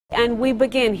and we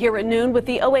begin here at noon with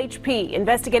the OHP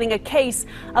investigating a case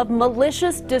of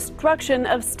malicious destruction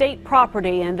of state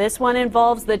property, and this one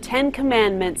involves the Ten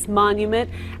Commandments monument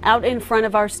out in front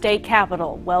of our state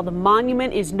capitol. Well, the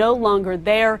monument is no longer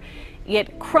there.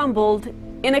 It crumbled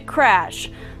in a crash.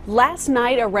 Last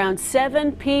night around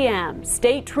 7 p.m.,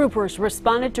 state troopers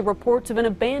responded to reports of an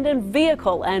abandoned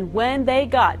vehicle, and when they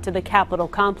got to the Capitol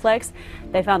complex,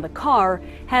 they found the car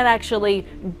had actually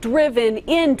driven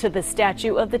into the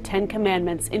statue of the Ten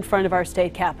Commandments in front of our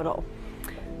state capitol.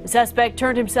 The suspect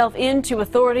turned himself in to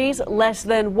authorities less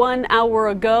than 1 hour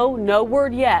ago. No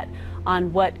word yet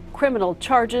on what criminal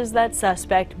charges that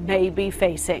suspect may be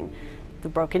facing. The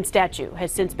broken statue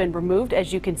has since been removed,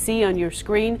 as you can see on your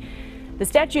screen. The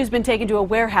statue has been taken to a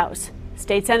warehouse.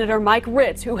 State Senator Mike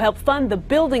Ritz, who helped fund the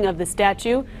building of the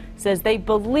statue, says they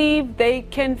believe they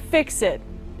can fix it.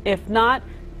 If not,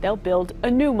 they'll build a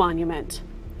new monument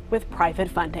with private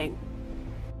funding.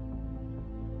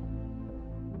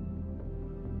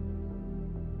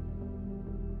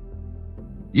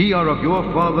 Ye are of your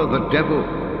father the devil,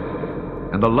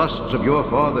 and the lusts of your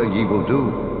father ye will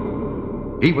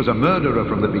do. He was a murderer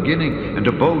from the beginning, and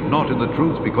abode not in the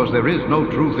truth, because there is no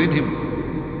truth in him.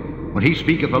 When he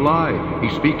speaketh a lie, he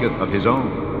speaketh of his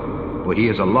own, for he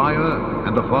is a liar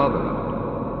and the father.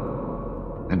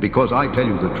 And because I tell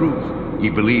you the truth, ye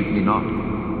believe me not.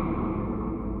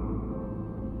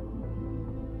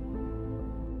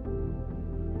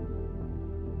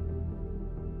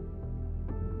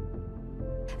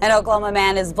 An Oklahoma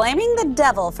man is blaming the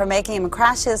devil for making him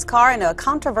crash his car into a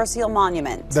controversial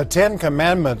monument. The Ten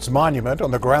Commandments monument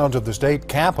on the grounds of the state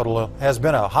capitol has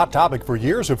been a hot topic for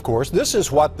years, of course. This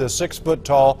is what the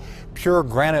 6-foot-tall pure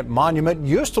granite monument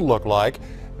used to look like.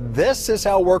 This is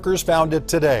how workers found it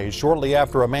today, shortly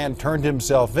after a man turned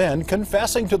himself in,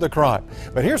 confessing to the crime.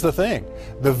 But here's the thing.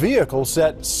 The vehicle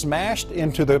sat smashed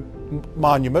into the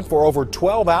monument for over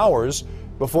 12 hours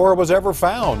before it was ever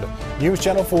found. News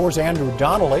Channel 4's Andrew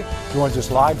Donnelly joins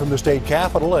us live from the state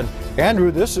capitol. And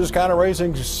Andrew, this is kind of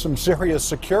raising some serious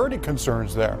security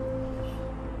concerns there.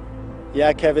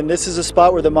 Yeah, Kevin, this is a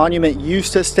spot where the monument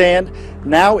used to stand.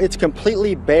 Now it's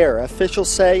completely bare. Officials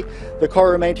say the car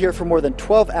remained here for more than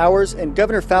 12 hours, and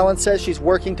Governor Fallin says she's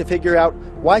working to figure out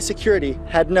why security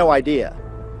had no idea.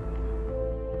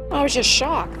 I was just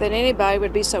shocked that anybody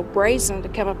would be so brazen to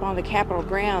come up on the Capitol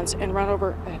grounds and run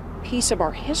over a piece of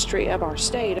our history of our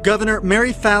state. Governor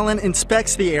Mary Fallin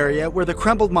inspects the area where the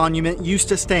crumbled monument used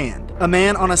to stand. A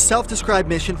man on a self-described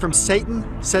mission from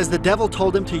Satan says the devil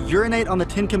told him to urinate on the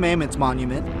Ten Commandments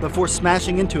monument before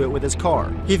smashing into it with his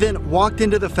car. He then walked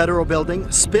into the federal building,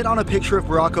 spit on a picture of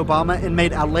Barack Obama, and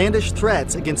made outlandish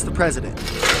threats against the president.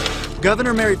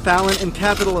 Governor Mary Fallin and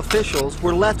Capitol officials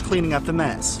were left cleaning up the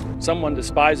mess. Someone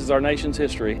despises our nation's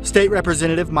history. State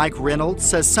Representative Mike Reynolds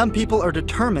says some people are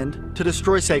determined to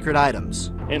destroy sacred items.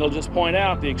 And it'll just point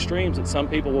out the extremes that some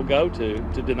people will go to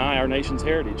deny our nation's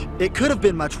heritage. It could have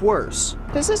been much worse.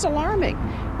 This is alarming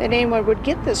that anyone would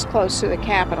get this close to the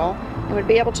Capitol and would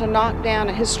be able to knock down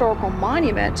a historical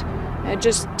monument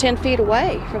just 10 feet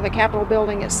away from the Capitol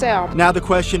building itself. Now the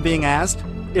question being asked,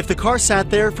 if the car sat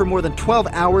there for more than 12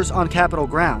 hours on Capitol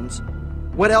grounds,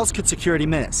 what else could security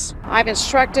miss? I've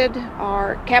instructed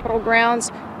our Capitol grounds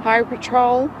Highway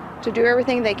Patrol to do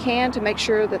everything they can to make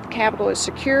sure that the Capitol is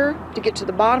secure, to get to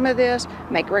the bottom of this,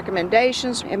 make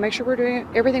recommendations, and make sure we're doing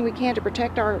everything we can to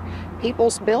protect our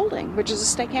people's building, which is the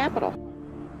state capitol.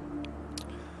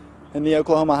 And the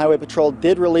Oklahoma Highway Patrol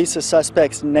did release a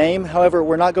suspect's name. However,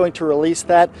 we're not going to release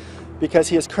that because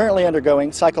he is currently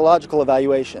undergoing psychological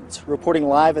evaluations. Reporting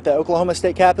live at the Oklahoma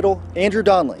State Capitol, Andrew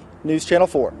Donnelly, News Channel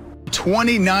 4.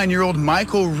 29-year-old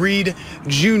Michael Reed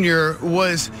Jr.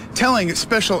 was telling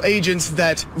special agents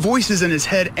that voices in his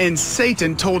head and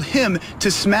Satan told him to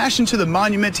smash into the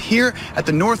monument here at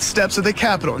the north steps of the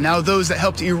Capitol. Now those that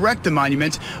helped erect the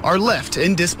monument are left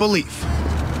in disbelief.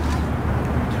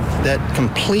 That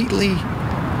completely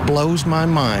blows my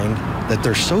mind that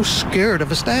they're so scared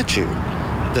of a statue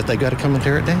that they got to come and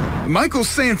tear it down. Michael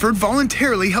Sanford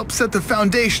voluntarily helped set the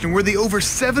foundation where the over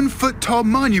 7-foot-tall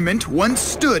monument once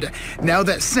stood. Now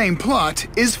that same plot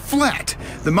is flat.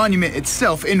 The monument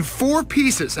itself in 4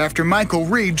 pieces after Michael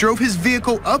Reed drove his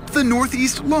vehicle up the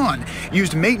northeast lawn,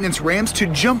 used maintenance ramps to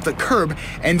jump the curb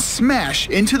and smash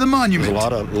into the monument. A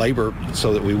lot of labor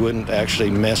so that we wouldn't actually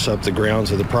mess up the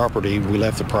grounds of the property. We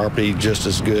left the property just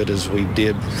as good as we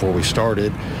did before we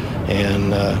started.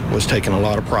 and was taking a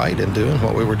lot of pride in doing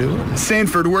what we were doing.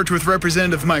 Sanford worked with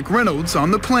Representative Mike Reynolds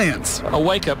on the plans. A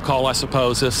wake-up call, I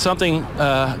suppose. If something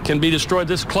can be destroyed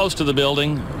this close to the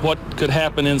building, what could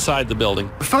happen inside the building?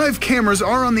 5 cameras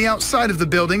are on the outside of the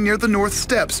building near the north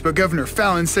steps, but Governor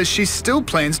Fallon says she still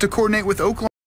plans to coordinate with Oklahoma